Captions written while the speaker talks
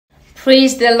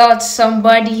Praise the Lord,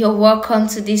 somebody. You're welcome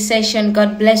to this session.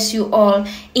 God bless you all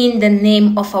in the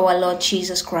name of our Lord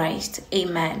Jesus Christ.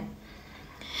 Amen.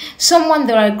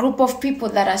 There are a group of people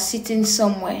that are sitting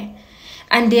somewhere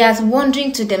and they are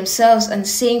wondering to themselves and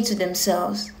saying to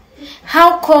themselves,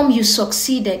 how come you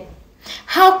succeeded?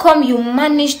 How come you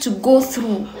managed to go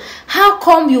through? How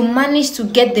come you managed to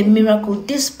get the miracle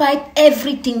despite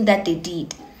everything that they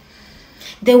did?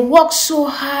 They worked so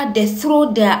hard, they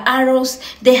threw their arrows,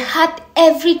 they had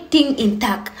everything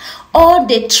intact, all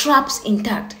the traps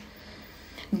intact.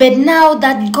 But now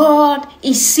that God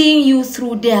is seeing you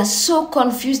through, they are so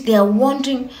confused, they are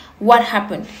wondering what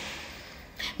happened.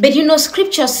 But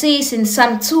scripture says in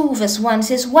Psalm 2 verse 1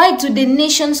 says, why do the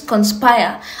nations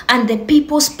conspire and the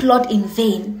peoples plot in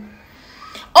vain?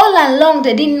 All along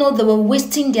they didn't know they were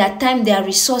wasting their time, their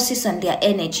resources and their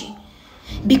energy.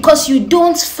 Because you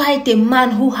don't fight a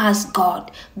man who has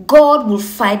God. God will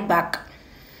fight back.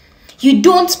 You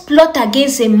don't plot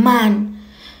against a man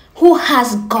who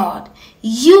has God.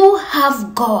 You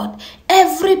have God.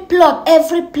 Every plot,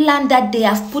 every plan that they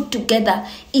have put together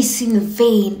is in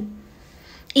vain.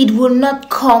 It will not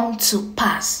come to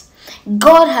pass.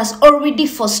 God has already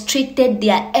frustrated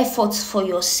their efforts for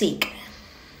your sake.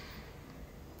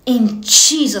 In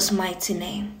Jesus' mighty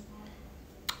name.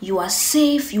 You are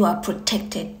safe, you are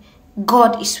protected.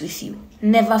 God is with you.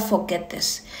 Never forget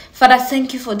this. Father,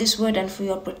 thank you for this word and for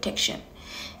your protection.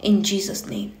 In Jesus'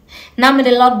 name. Now may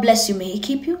the Lord bless you. May he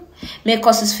keep you. May he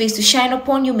cause his face to shine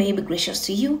upon you. May he be gracious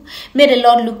to you. May the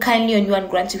Lord look kindly on you and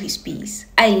grant you his peace.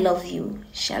 I love you.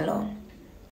 Shalom.